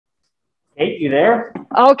Kate, you there?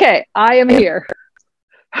 Okay, I am here.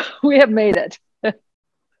 We have made it.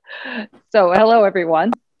 So, hello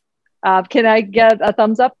everyone. Can I get a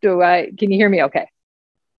thumbs up? Can you hear me okay?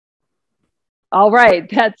 All right,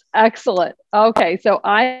 that's excellent. Okay, so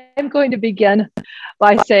I am going to begin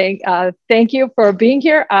by saying thank you for being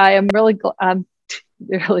here. I am really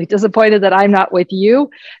disappointed that I'm not with you.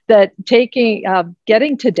 That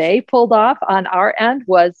getting today pulled off on our end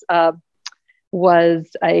was an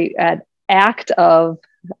act of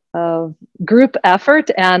group effort,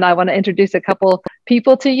 and I want to introduce a couple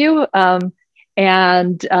people to you. I'd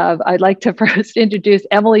like to first introduce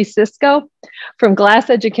Emily Cisco from GLAS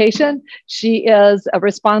Education. She is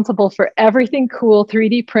responsible for everything cool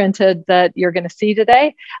 3D printed that you're going to see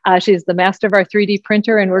today. She's the master of our 3D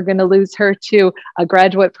printer, and we're going to lose her to a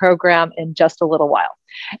graduate program in just a little while.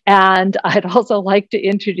 And I'd also like to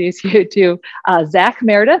introduce you to Zach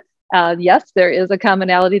Meredith. Yes, there is a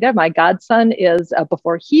commonality there. My godson is,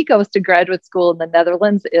 before he goes to graduate school in the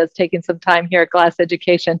Netherlands, is taking some time here at GLAS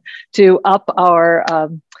Education to up our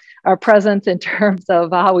presence in terms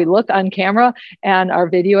of how we look on camera and our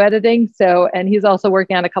video editing. And he's also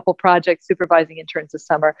working on a couple projects, supervising interns this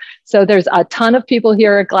summer. So there's a ton of people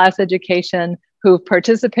here at GLAS Education who've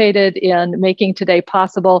participated in making today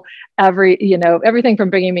possible. Everything from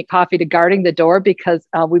bringing me coffee to guarding the door, because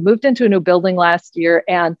we moved into a new building last year,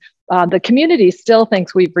 and the community still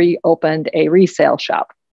thinks we've reopened a resale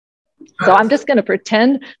shop. So I'm just going to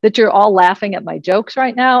pretend that you're all laughing at my jokes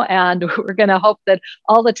right now, and we're going to hope that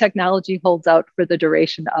all the technology holds out for the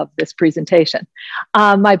duration of this presentation.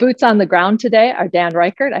 My boots on the ground today are Dan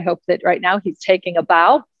Reichert. I hope that right now he's taking a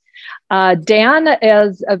bow. I've been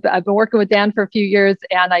working with Dan for a few years,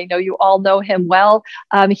 and I know you all know him well.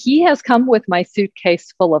 He has come with my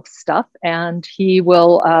suitcase full of stuff, and he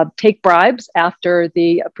will take bribes after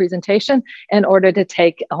the presentation in order to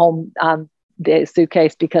take home the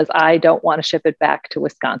suitcase, because I don't want to ship it back to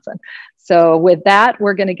Wisconsin. So with that,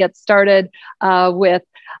 we're going to get started with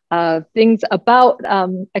things about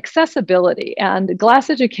accessibility. And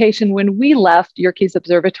GLAS Education, when we left Yerkes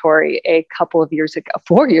Observatory a couple of years ago,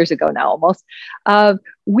 4 years ago now almost,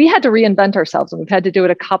 we had to reinvent ourselves, and we've had to do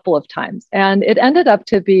it a couple of times. And it ended up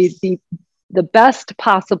to be the best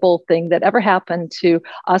possible thing that ever happened to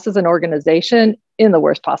us as an organization, in the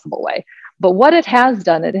worst possible way. But what it has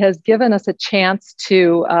done, it has given us a chance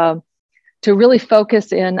to really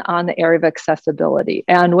focus in on the area of accessibility.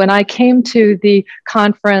 And when I came to the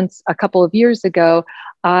conference a couple of years ago,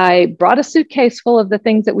 I brought a suitcase full of the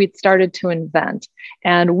things that we'd started to invent.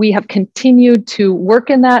 And we have continued to work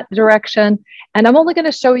in that direction. And I'm only going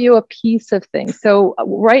to show you a piece of things. So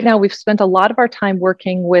right now, we've spent a lot of our time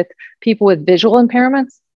working with people with visual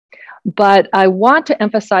impairments. But I want to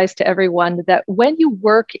emphasize to everyone that when you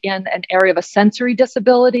work in an area of a sensory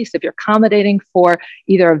disability, so if you're accommodating for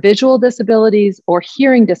either a visual disabilities or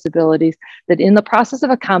hearing disabilities, that in the process of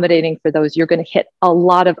accommodating for those, you're going to hit a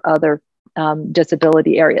lot of other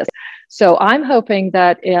disability areas. So I'm hoping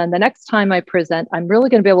that in the next time I present, I'm really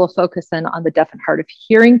going to be able to focus in on the deaf and hard of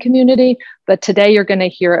hearing community. But today you're going to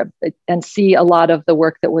hear and see a lot of the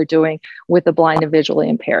work that we're doing with the blind and visually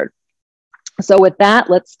impaired. So with that,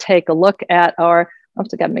 let's take a look at I've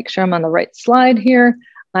got to make sure I'm on the right slide here.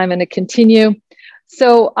 I'm going to continue.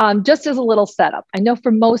 So just as a little setup, I know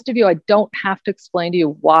for most of you, I don't have to explain to you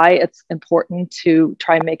why it's important to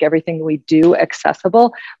try and make everything we do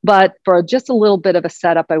accessible. But for just a little bit of a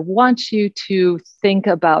setup, I want you to think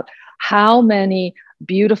about how many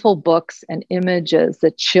beautiful books and images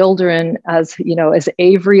that children, as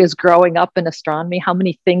Avery is growing up in astronomy, how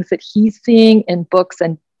many things that he's seeing in books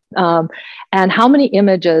and how many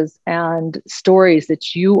images and stories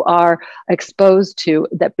that you are exposed to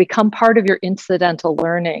that become part of your incidental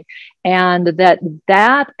learning. And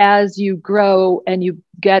that as you grow and you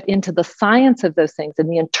get into the science of those things and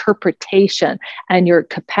the interpretation and your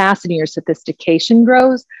capacity, your sophistication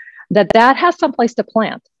grows, that has someplace to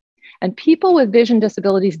plant. And people with vision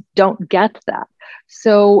disabilities don't get that.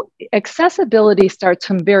 So accessibility starts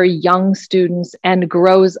from very young students and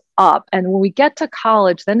grows up. And when we get to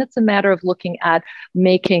college, then it's a matter of looking at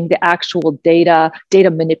making the actual data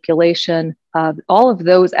manipulation, all of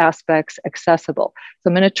those aspects accessible. So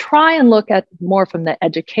I'm going to try and look at more from the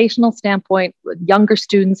educational standpoint, younger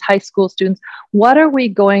students, high school students. What are we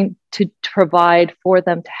going to provide for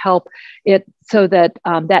them to help it so that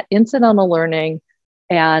that incidental learning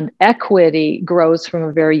and equity grows from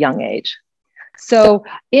a very young age? So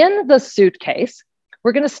in the suitcase,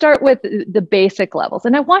 we're going to start with the basic levels.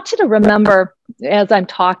 And I want you to remember as I'm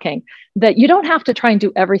talking, that you don't have to try and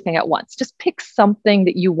do everything at once. Just pick something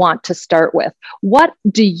that you want to start with. What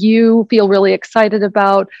do you feel really excited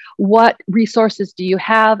about? What resources do you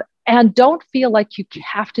have? And don't feel like you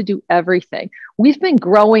have to do everything. We've been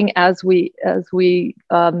growing as we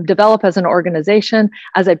develop as an organization.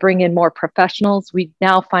 As I bring in more professionals, we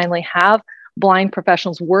now finally have blind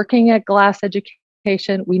professionals working at GLAS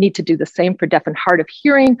Education. We need to do the same for deaf and hard of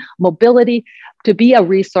hearing, mobility, to be a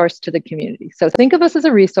resource to the community. So think of us as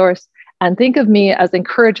a resource, and think of me as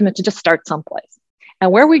encouragement to just start someplace.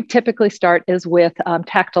 And where we typically start is with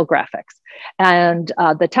tactile graphics. And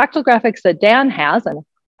the tactile graphics that Dan has, and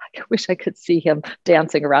I wish I could see him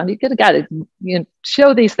dancing around. You could have got to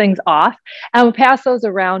show these things off, and we'll pass those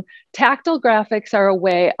around. Tactile graphics are a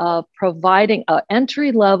way of providing an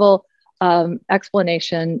entry-level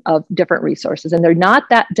explanation of different resources, and they're not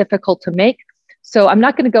that difficult to make. So I'm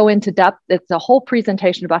not going to go into depth. It's a whole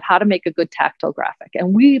presentation about how to make a good tactile graphic.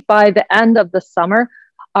 And we, by the end of the summer,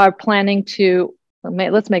 are planning to,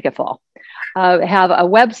 let's make it fall, have a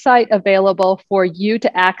website available for you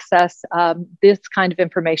to access this kind of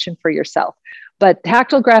information for yourself. But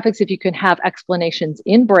tactile graphics, if you can have explanations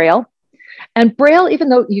in Braille. And Braille, even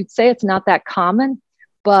though you'd say it's not that common,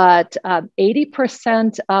 but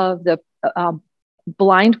 80% of the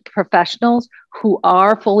blind professionals who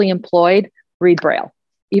are fully employed read Braille.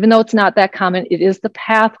 Even though it's not that common, it is the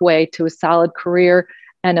pathway to a solid career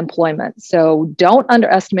and employment. So don't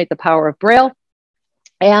underestimate the power of Braille.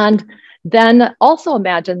 And then also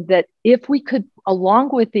imagine that if we could,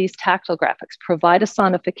 along with these tactile graphics, provide a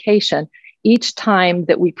sonification each time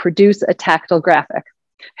that we produce a tactile graphic.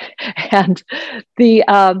 And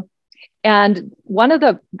one of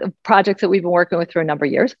the projects that we've been working with for a number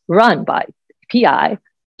of years, run by PI,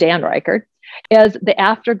 Dan Reichert, is the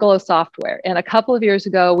Afterglow software. And a couple of years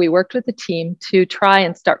ago, we worked with the team to try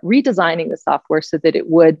and start redesigning the software so that it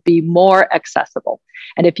would be more accessible.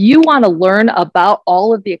 And if you want to learn about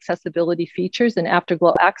all of the accessibility features in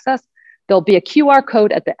Afterglow Access, there'll be a QR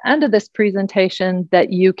code at the end of this presentation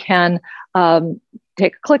that you can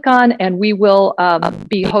take a click on, and we will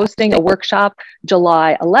be hosting a workshop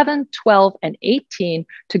July 11, 12, and 18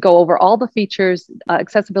 to go over all the features,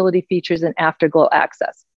 accessibility features in Afterglow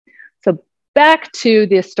Access. So back to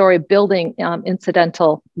the story of building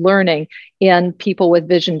incidental learning in people with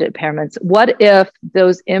vision impairments. What if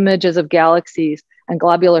those images of galaxies and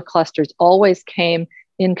globular clusters always came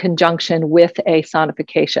in conjunction with a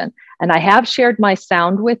sonification? And I have shared my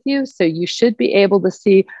sound with you, so you should be able to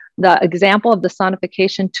see the example of the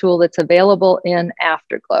sonification tool that's available in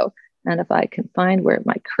Afterglow. And if I can find where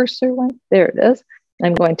my cursor went, there it is.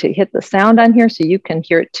 I'm going to hit the sound on here so you can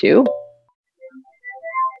hear it too.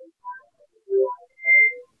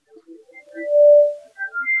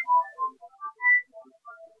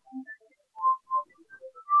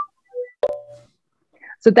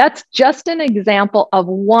 So that's just an example of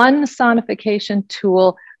one sonification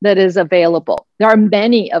tool that is available. There are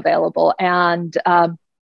many available, and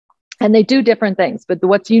they do different things. But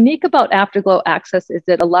what's unique about Afterglow Access is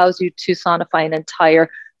it allows you to sonify an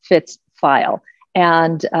entire FITS file.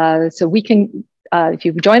 And so we can, if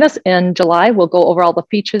you join us in July, we'll go over all the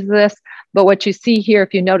features of this. But what you see here,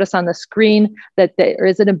 if you notice on the screen, that there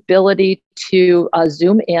is an ability to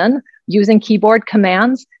zoom in using keyboard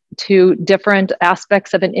commands to different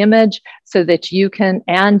aspects of an image, so that you can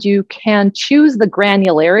choose the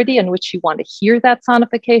granularity in which you want to hear that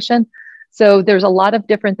sonification. So there's a lot of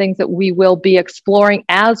different things that we will be exploring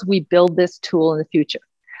as we build this tool in the future.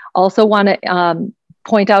 Also want to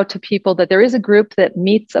point out to people that there is a group that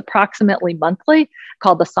meets approximately monthly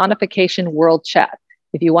called the Sonification World Chat.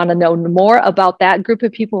 If you want to know more about that group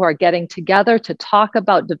of people who are getting together to talk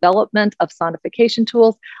about development of sonification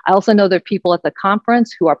tools, I also know there are people at the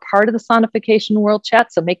conference who are part of the Sonification World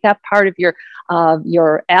Chat. So make that part of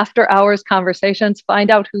your after hours conversations.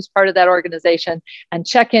 Find out who's part of that organization and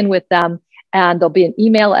check in with them. And there'll be an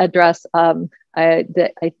email address. I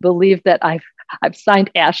believe that I've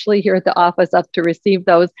signed Ashley here at the office up to receive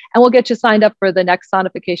those, and we'll get you signed up for the next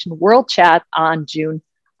Sonification World Chat on June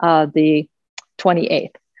the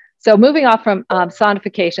 28th. So moving off from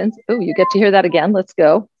sonifications, you get to hear that again. Let's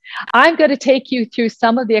go. I'm going to take you through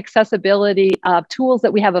some of the accessibility tools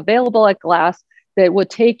that we have available at GLAS that would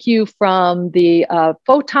take you from the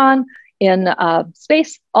photon in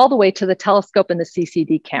space all the way to the telescope and the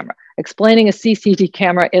CCD camera. Explaining a CCD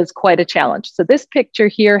camera is quite a challenge. So this picture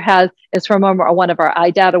here is from one of our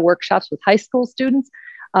iData workshops with high school students.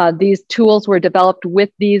 These tools were developed with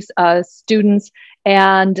these students,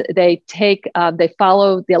 and they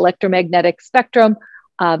follow the electromagnetic spectrum,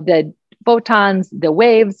 the photons, the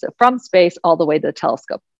waves from space all the way to the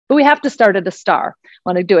telescope. But we have to start at a star. I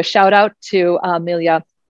want to do a shout out to Amelia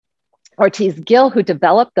Ortiz-Gill, who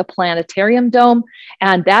developed the planetarium dome,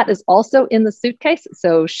 and that is also in the suitcase.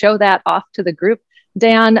 So show that off to the group.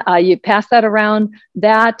 Dan, you pass that around.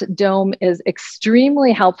 That dome is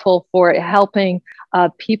extremely helpful for helping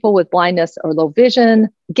people with blindness or low vision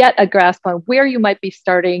get a grasp on where you might be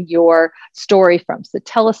starting your story from. So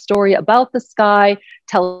tell a story about the sky,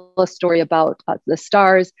 tell a story about the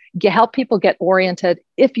stars, help people get oriented.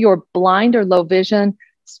 If you're blind or low vision,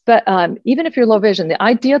 even if you're low vision, the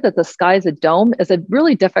idea that the sky is a dome is a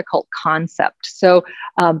really difficult concept. So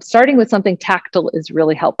starting with something tactile is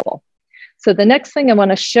really helpful. So the next thing I want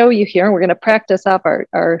to show you here, we're going to practice up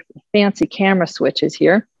our fancy camera switches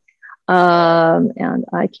here. And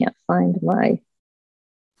I can't find my,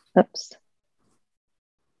 oops.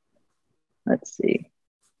 Let's see,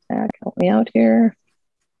 Zach, help me out here.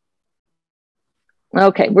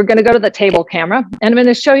 Okay, we're going to go to the table camera, and I'm going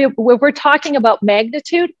to show you, when we're talking about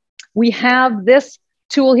magnitude, we have this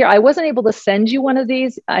tool here. I wasn't able to send you one of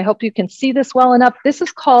these. I hope you can see this well enough. This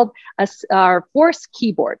is called our Force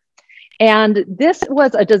keyboard. And this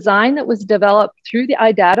was a design that was developed through the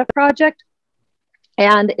IDATA project.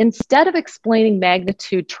 And instead of explaining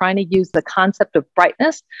magnitude, trying to use the concept of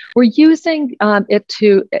brightness, we're using it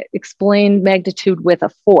to explain magnitude with a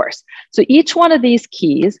force. So each one of these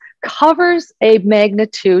keys covers a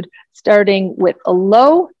magnitude starting with a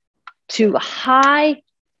low to high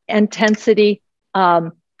intensity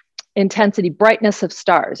brightness of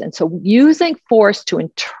stars. And so using force to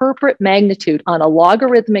interpret magnitude on a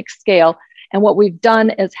logarithmic scale. And what we've done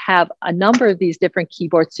is have a number of these different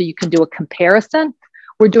keyboards so you can do a comparison.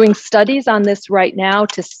 We're doing studies on this right now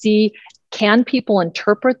to see, can people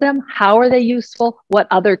interpret them? How are they useful? What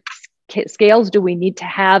other scales do we need to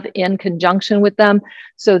have in conjunction with them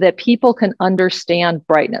so that people can understand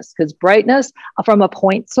brightness? Because brightness from a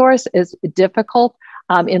point source is difficult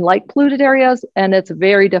in light polluted areas, and it's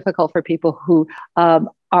very difficult for people who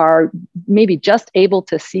are maybe just able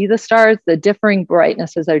to see the stars. The differing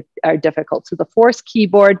brightnesses are difficult. So the Force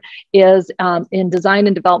keyboard is in design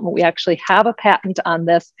and development. We actually have a patent on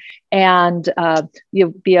this, and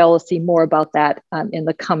you'll be able to see more about that in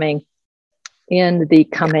the coming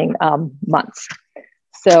months.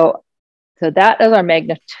 So that is our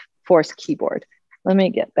Magnet Force keyboard. Let me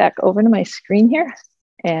get back over to my screen here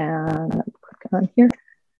and click on here.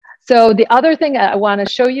 So the other thing I want to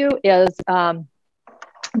show you is I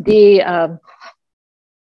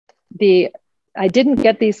didn't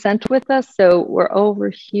get these sent with us, so we're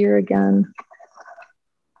over here again.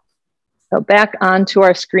 So back onto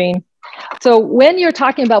our screen. So when you're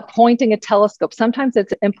talking about pointing a telescope, sometimes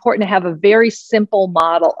it's important to have a very simple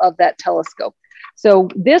model of that telescope. So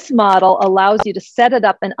this model allows you to set it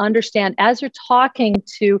up and understand as you're talking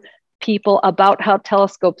to people about how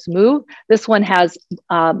telescopes move. This one has,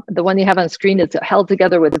 the one you have on the screen is held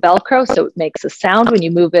together with Velcro, so it makes a sound when you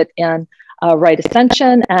move it in right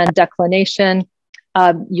ascension and declination.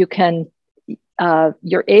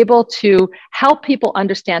 You're able to help people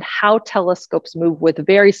understand how telescopes move with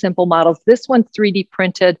very simple models. This one's 3D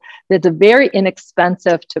printed. It's very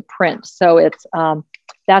inexpensive to print. So it's,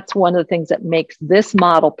 that's one of the things that makes this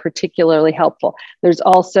model particularly helpful. There's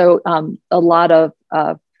also a lot of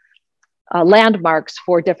landmarks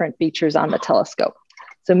for different features on the telescope.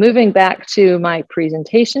 So moving back to my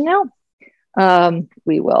presentation now,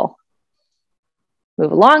 we will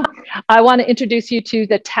move along. I want to introduce you to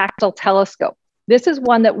the tactile telescope. This is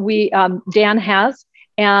one that Dan has,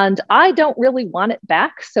 and I don't really want it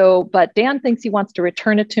back. But Dan thinks he wants to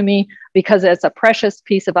return it to me because it's a precious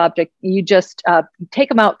piece of object. You just take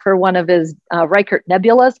him out for one of his Reichert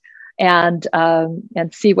nebulas and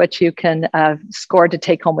see what you can score to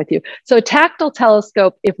take home with you. So a tactile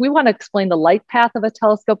telescope, if we want to explain the light path of a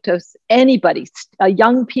telescope to anybody,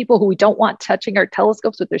 young people who we don't want touching our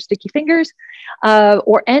telescopes with their sticky fingers,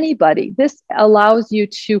 or anybody, this allows you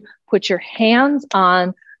to put your hands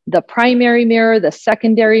on the primary mirror, the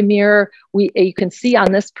secondary mirror. You can see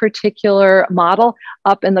on this particular model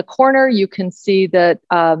up in the corner, you can see that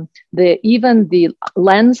even the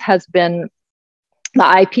lens has been, the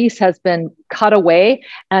eyepiece has been cut away,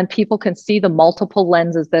 and people can see the multiple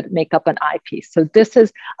lenses that make up an eyepiece. So this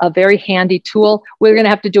is a very handy tool. We're going to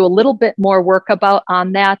have to do a little bit more work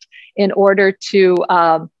on that in order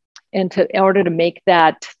to make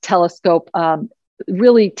that telescope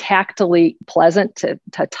really tactily pleasant to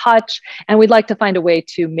touch. And we'd like to find a way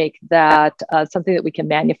to make that something that we can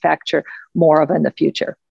manufacture more of in the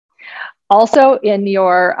future. Also, I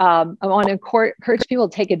want to encourage people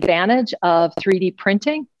to take advantage of 3D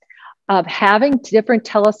printing. of having different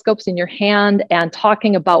telescopes in your hand and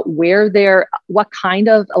talking about what kind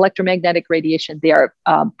of electromagnetic radiation they are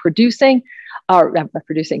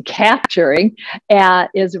capturing,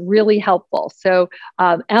 is really helpful. So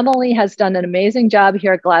Emily has done an amazing job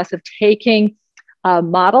here at GLAS of taking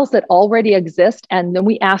models that already exist, and then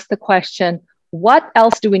we ask the question, what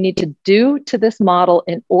else do we need to do to this model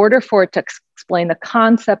in order for it to explain the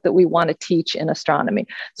concept that we want to teach in astronomy?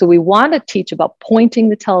 So we want to teach about pointing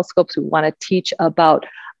the telescopes. We want to teach about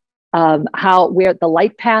where the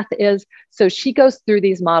light path is. So she goes through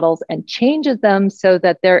these models and changes them so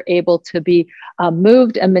that they're able to be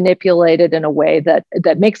moved and manipulated in a way that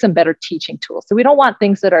makes them better teaching tools. So we don't want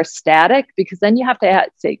things that are static, because then you have to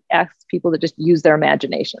ask people to just use their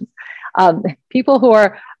imaginations. People who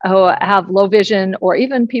have low vision, or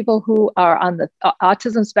even people who are on the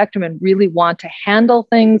autism spectrum and really want to handle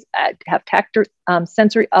things, have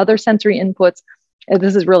other sensory inputs,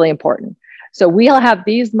 this is really important. So we'll have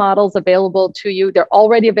these models available to you. They're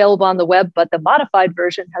already available on the web, but the modified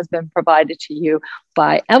version has been provided to you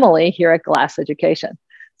by Emily here at GLAS Education.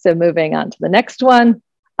 So moving on to the next one.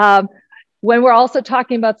 When we're also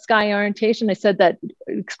talking about sky orientation, I said that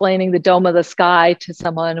explaining the dome of the sky to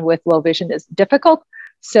someone with low vision is difficult.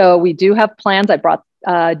 So we do have plans.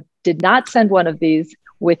 I did not send one of these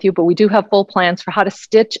with you, but we do have full plans for how to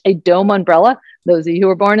stitch a dome umbrella. Those of you who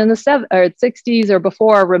were born in the 60s or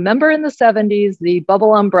before, remember in the 70s, the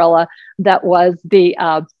bubble umbrella that was you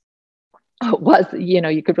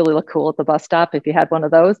could really look cool at the bus stop if you had one of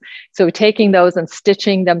those. So taking those and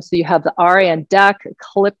stitching them so you have the Aryan deck,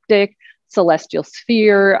 ecliptic, celestial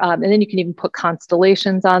sphere, and then you can even put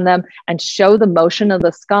constellations on them and show the motion of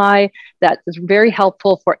the sky. That is very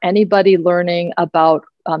helpful for anybody learning about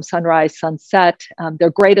sunrise, sunset.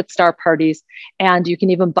 They're great at star parties, and you can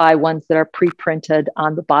even buy ones that are pre-printed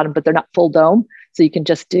on the bottom, but they're not full dome. So you can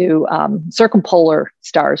just do circumpolar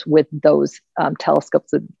stars with those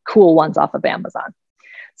telescopes, the cool ones off of Amazon.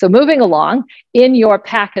 So moving along, in your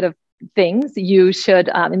packet of things, you should,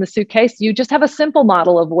 in the suitcase, you just have a simple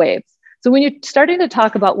model of waves. So when you're starting to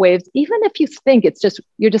talk about waves, even if you think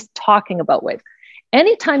you're just talking about waves,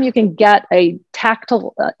 anytime you can get a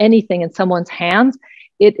tactile anything in someone's hands,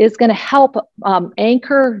 it is going to help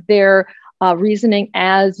anchor their reasoning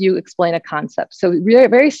as you explain a concept. So very,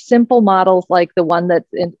 very simple models like the one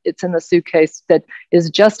it's in the suitcase, that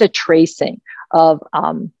is just a tracing of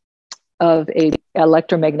a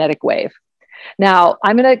electromagnetic wave. Now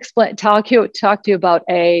I'm going to talk to you about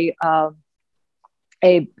a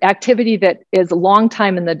activity that is a long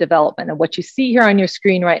time in the development. And what you see here on your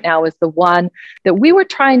screen right now is the one that we were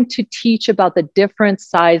trying to teach about the different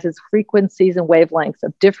sizes, frequencies, and wavelengths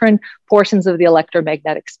of different portions of the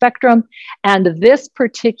electromagnetic spectrum. And this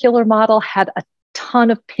particular model had a ton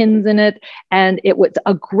of pins in it, and it was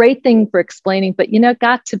a great thing for explaining, but it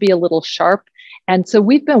got to be a little sharp. And so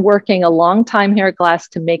we've been working a long time here at GLAS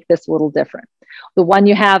to make this a little different. The one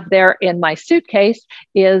you have there in my suitcase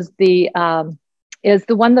is the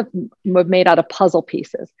one that was made out of puzzle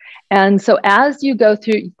pieces. And so as you go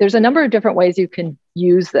through, there's a number of different ways you can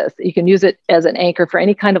use this. You can use it as an anchor for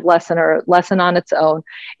any kind of lesson or a lesson on its own.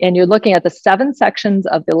 And you're looking at the 7 sections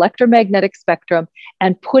of the electromagnetic spectrum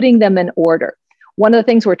and putting them in order. One of the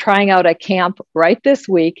things we're trying out at camp right this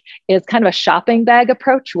week is kind of a shopping bag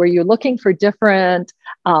approach, where you're looking for different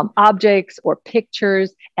objects or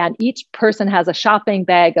pictures, and each person has a shopping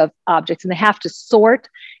bag of objects, and they have to sort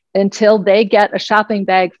until they get a shopping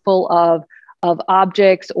bag full of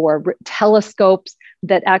objects or telescopes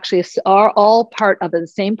that actually are all part of the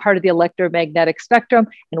same part of the electromagnetic spectrum.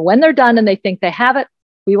 And when they're done and they think they have it,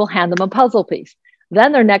 we will hand them a puzzle piece.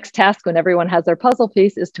 Then their next task, when everyone has their puzzle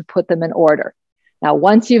piece, is to put them in order. Now,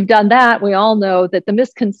 once you've done that, we all know that the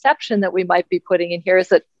misconception that we might be putting in here is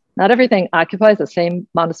that not everything occupies the same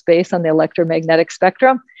amount of space on the electromagnetic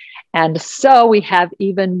spectrum. And so we have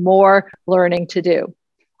even more learning to do.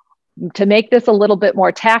 To make this a little bit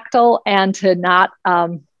more tactile and to not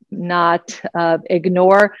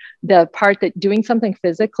ignore the part that doing something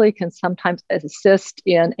physically can sometimes assist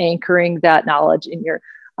in anchoring that knowledge in your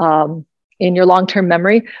long-term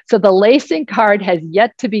memory. So the lacing card has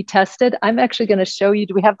yet to be tested. I'm actually going to show you.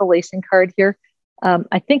 Do we have the lacing card here?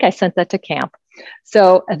 I think I sent that to camp.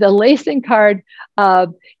 So the lacing card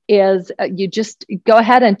is you just go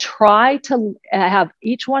ahead and try to have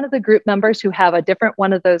each one of the group members who have a different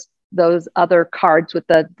one of those those other cards with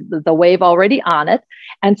the wave already on it,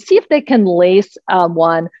 and see if they can lace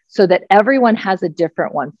one so that everyone has a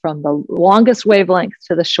different one, from the longest wavelength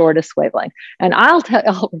to the shortest wavelength. And I'll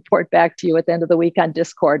report back to you at the end of the week on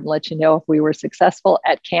Discord and let you know if we were successful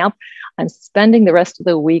at camp. I'm spending the rest of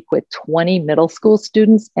the week with 20 middle school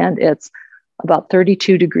students, and it's about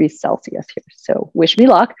 32 degrees Celsius here. So wish me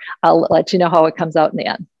luck. I'll let you know how it comes out in the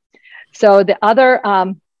end. So the other,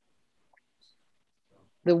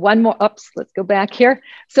 the one more, let's go back here.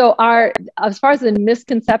 So as far as the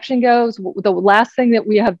misconception goes, the last thing that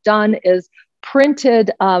we have done is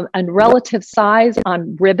printed and relative size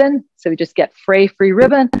on ribbon. So we just get free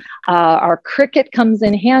ribbon. Our Cricut comes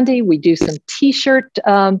in handy. We do some t-shirt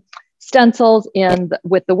stencils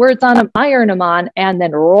with the words on them, iron them on, and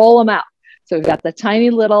then roll them out. So we've got the tiny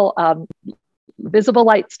little visible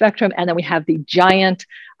light spectrum, and then we have the giant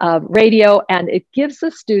radio, and it gives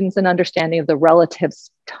the students an understanding of the relative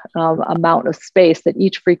amount of space that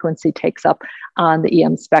each frequency takes up on the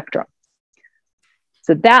EM spectrum.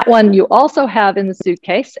 So that one you also have in the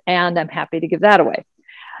suitcase, and I'm happy to give that away.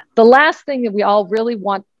 The last thing that we all really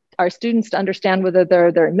want our students to understand, whether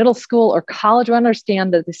they're in middle school or college, we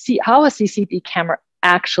understand that how a CCD camera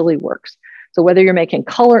actually works. So whether you're making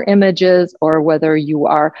color images or whether you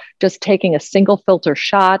are just taking a single filter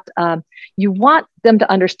shot, you want them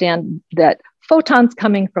to understand that photons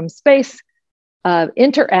coming from space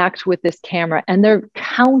interact with this camera, and they're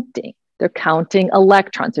counting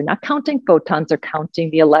electrons. They're not counting photons, they're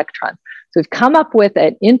counting the electrons. So we've come up with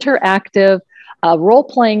an interactive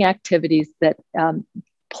role-playing activities that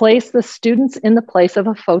place the students in the place of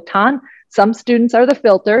a photon. Some students are the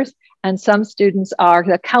filters, and some students are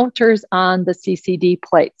the counters on the CCD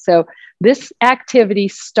plate. So this activity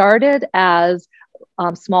started as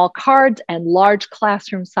small cards and large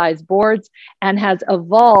classroom size boards, and has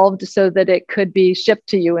evolved so that it could be shipped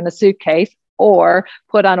to you in a suitcase or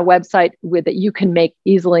put on a website that you can make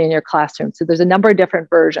easily in your classroom. So there's a number of different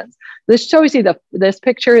versions. This shows you this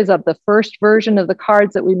picture is of the first version of the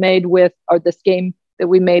cards that we made with, or this game that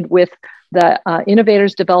we made with the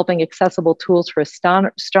innovators developing accessible tools for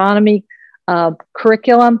astronomy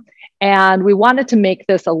curriculum. And we wanted to make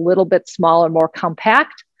this a little bit smaller, more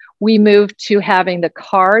compact. We moved to having the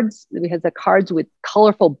cards. We had the cards with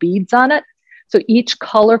colorful beads on it. So each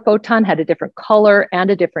color photon had a different color and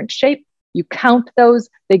a different shape. You count those,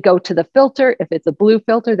 they go to the filter. If it's a blue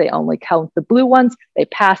filter, they only count the blue ones. They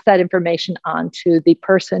pass that information on to the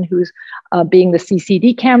person who's being the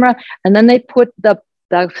CCD camera. And then they put the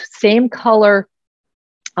same color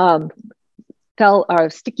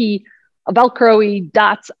sticky Velcro-y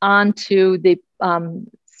dots onto the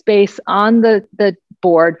space on the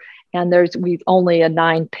board. And we've only a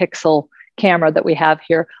 9-pixel camera that we have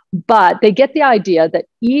here, but they get the idea that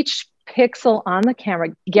each pixel on the camera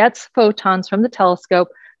gets photons from the telescope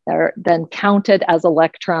that are then counted as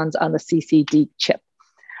electrons on the CCD chip.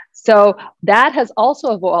 So that has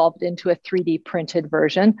also evolved into a 3D printed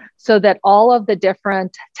version, so that all of the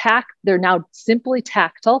different they're now simply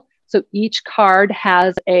tactile. So each card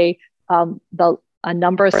has a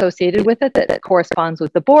number associated with it that corresponds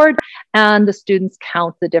with the board, and the students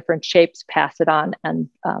count the different shapes, pass it on, and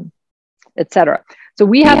etc. So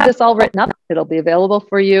we have this all written up. It'll be available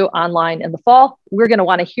for you online in the fall. We're going to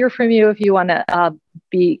want to hear from you if you want to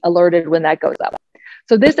be alerted when that goes up.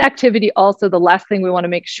 So this activity also, the last thing we want to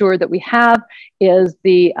make sure that we have is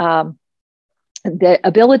the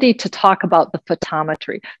ability to talk about the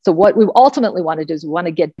photometry. So what we ultimately want to do is we want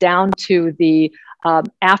to get down to the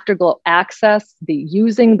afterglow access, the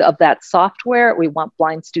using of that software. We want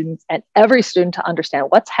blind students and every student to understand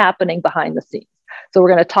what's happening behind the scenes. So we're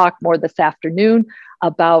going to talk more this afternoon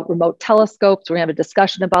about remote telescopes. We're going to have a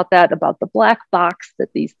discussion about that, about the black box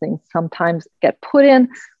that these things sometimes get put in.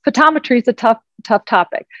 Photometry is a tough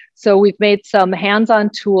topic. So we've made some hands-on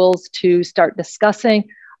tools to start discussing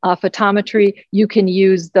photometry. You can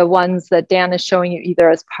use the ones that Dan is showing you either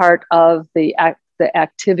as part of the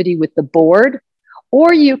activity with the board,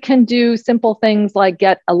 or you can do simple things like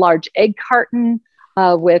get a large egg carton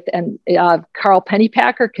Carl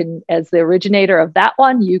Pennypacker as the originator of that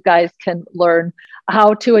one. You guys can learn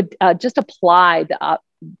how to just apply a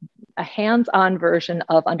hands-on version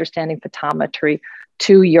of understanding photometry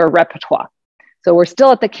to your repertoire. So we're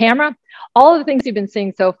still at the camera. All of the things you've been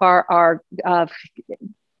seeing so far are,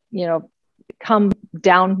 come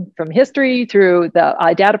down from history through the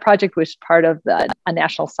iData project, which is part of a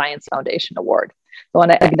National Science Foundation award. So I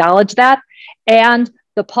want to acknowledge that. And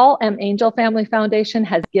The Paul M. Angel Family Foundation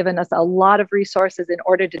has given us a lot of resources in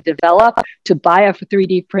order to develop, to buy a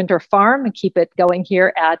 3D printer farm and keep it going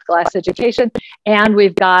here at GLAS Education. And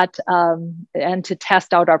we've got, and to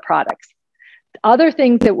test out our products. Other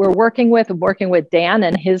things that we're working with Dan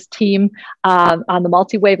and his team on the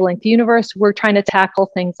multi-wavelength universe, we're trying to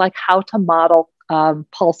tackle things like how to model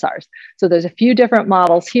pulsars. So there's a few different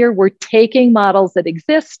models here. We're taking models that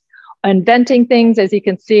exist, inventing things. As you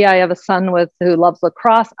can see, I have a son who loves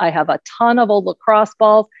lacrosse. I have a ton of old lacrosse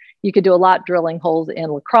balls. You could do a lot drilling holes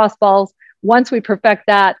in lacrosse balls. Once we perfect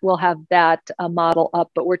that, we'll have that model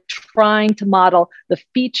up, but we're trying to model the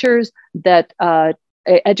features that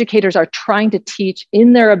educators are trying to teach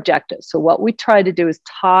in their objectives. So what we try to do is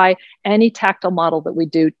tie any tactile model that we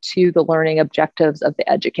do to the learning objectives of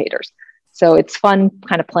the educators. So it's fun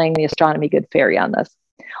kind of playing the astronomy good fairy on this.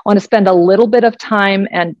 I want to spend a little bit of time,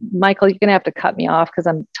 and Michael, you're going to have to cut me off because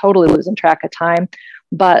I'm totally losing track of time.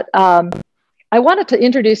 But I wanted to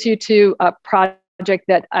introduce you to a project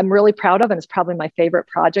that I'm really proud of, and it's probably my favorite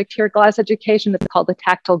project here at GLAS Education. It's called the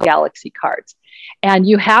Tactile Galaxy Cards. And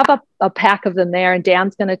you have a pack of them there, and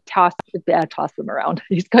Dan's going to toss them around.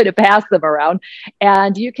 He's going to pass them around.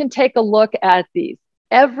 And you can take a look at these.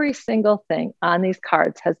 Every single thing on these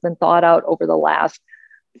cards has been thought out over the last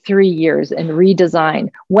 3 years and redesigned.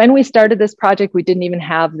 When we started this project, we didn't even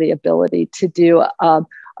have the ability to do a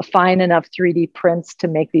fine enough 3D prints to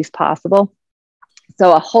make these possible.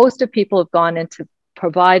 So a host of people have gone into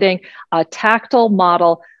providing a tactile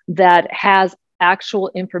model that has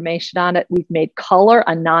actual information on it. We've made color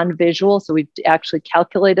a non-visual, so we've actually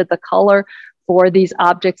calculated the color for these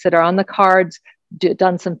objects that are on the cards,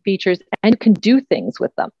 done some features, and you can do things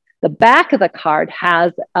with them. The back of the card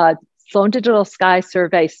has a Sloan Digital Sky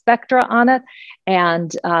Survey spectra on it,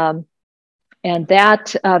 and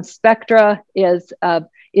that spectra is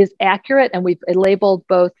accurate, and we've labeled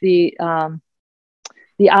both the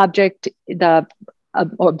object, the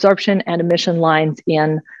absorption and emission lines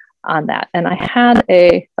in on that. And I had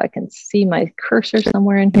if I can see my cursor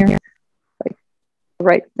somewhere in here, like the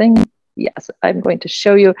right thing. Yes, I'm going to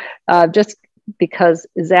show you just because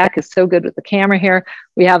Zach is so good with the camera here.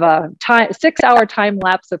 We have a 6-hour time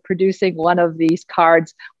lapse of producing one of these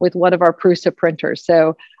cards with one of our Prusa printers.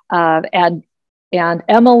 So, and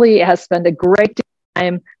Emily has spent a great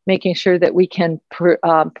time making sure that we can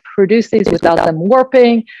produce these without them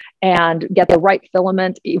warping and get the right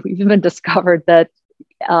filament. We've even discovered that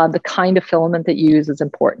the kind of filament that you use is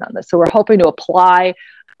important on this. So we're hoping to apply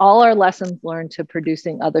all our lessons learned to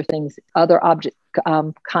producing other things, other object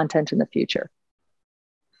content in the future.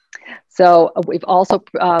 So we've also,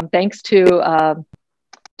 thanks to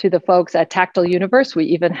the folks at Tactile Universe, we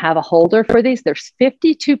even have a holder for these. There's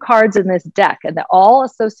 52 cards in this deck, and they're all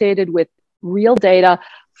associated with real data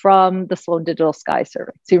from the Sloan Digital Sky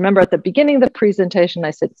Survey. So you remember at the beginning of the presentation, I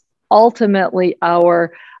said ultimately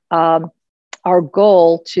our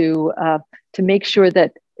goal to make sure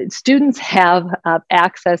that students have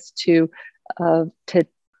access to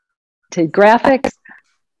graphics,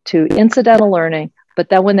 to incidental learning, but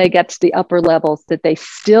then when they get to the upper levels, that they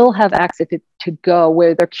still have access to go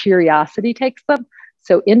where their curiosity takes them.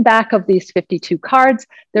 So in back of these 52 cards,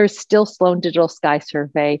 there's still Sloan Digital Sky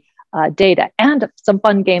Survey data and some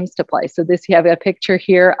fun games to play. So this, you have a picture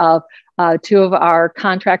here of 2 of our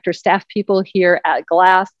contractor staff people here at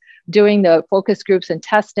GLAS doing the focus groups and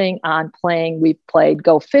testing on playing. We played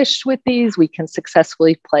Go Fish with these. We can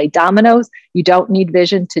successfully play dominoes. You don't need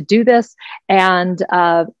vision to do this. And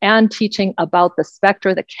teaching about the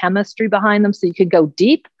spectra, the chemistry behind them, so you can go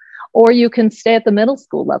deep, or you can stay at the middle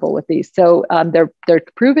school level with these. So they're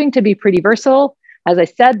proving to be pretty versatile. As I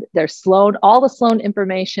said, they're Sloan. All the Sloan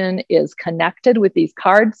information is connected with these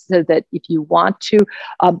cards, so that if you want to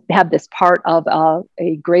have this part of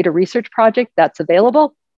a greater research project, that's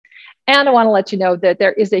available. And I want to let you know that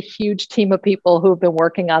there is a huge team of people who have been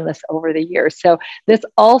working on this over the years. So this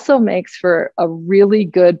also makes for a really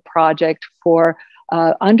good project for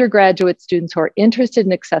undergraduate students who are interested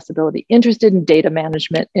in accessibility, interested in data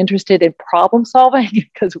management, interested in problem solving,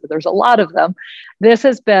 because there's a lot of them. This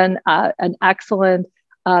has been an excellent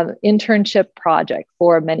internship project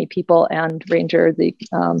for many people, and Ranger, the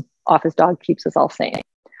office dog, keeps us all sane.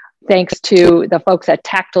 Thanks to the folks at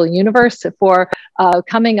Tactile Universe for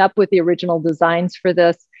coming up with the original designs for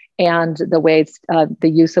this, and the ways, the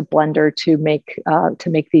use of Blender to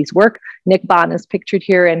make these work. Nick Bond is pictured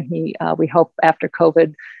here, and we hope after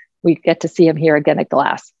COVID, we get to see him here again at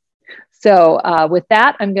GLAS. So with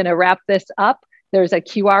that, I'm gonna wrap this up. There's a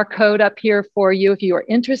QR code up here for you if you are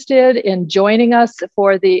interested in joining us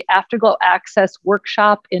for the Afterglow Access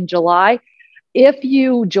workshop in July. If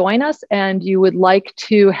you join us and you would like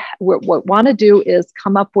to, what we want to do is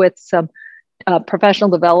come up with some professional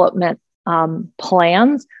development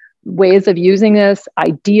plans, ways of using this,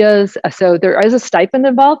 ideas. So there is a stipend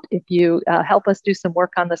involved if you help us do some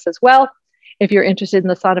work on this as well. If you're interested in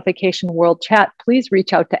the Sonification World Chat, please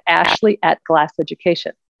reach out to Ashley at GLAS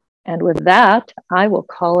Education. And with that, I will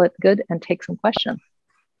call it good and take some questions.